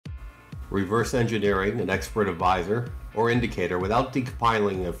reverse engineering an expert advisor or indicator without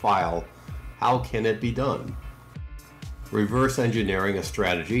decompiling a file, how can it be done? Reverse engineering a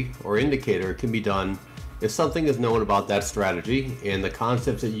strategy or indicator can be done if something is known about that strategy and the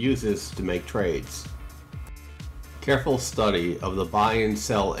concepts it uses to make trades. Careful study of the buy and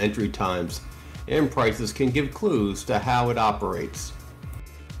sell entry times and prices can give clues to how it operates.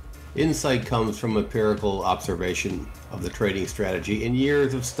 Insight comes from empirical observation of the trading strategy and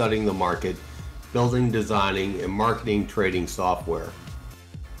years of studying the market, building, designing, and marketing trading software.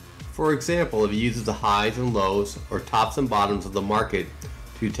 For example, if it uses the highs and lows or tops and bottoms of the market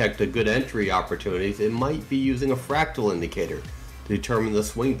to detect the good entry opportunities, it might be using a fractal indicator to determine the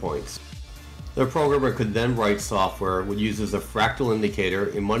swing points. The programmer could then write software which uses a fractal indicator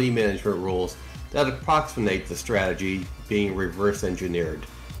and money management rules that approximate the strategy being reverse engineered.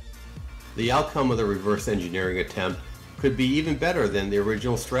 The outcome of the reverse engineering attempt could be even better than the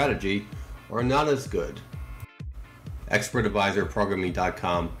original strategy or not as good.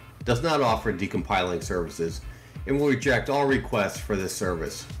 ExpertAdvisorProgramming.com does not offer decompiling services and will reject all requests for this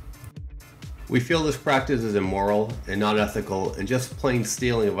service. We feel this practice is immoral and not ethical and just plain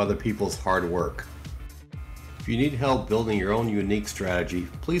stealing of other people's hard work. If you need help building your own unique strategy,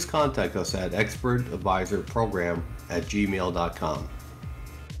 please contact us at expertadvisorprogram@gmail.com.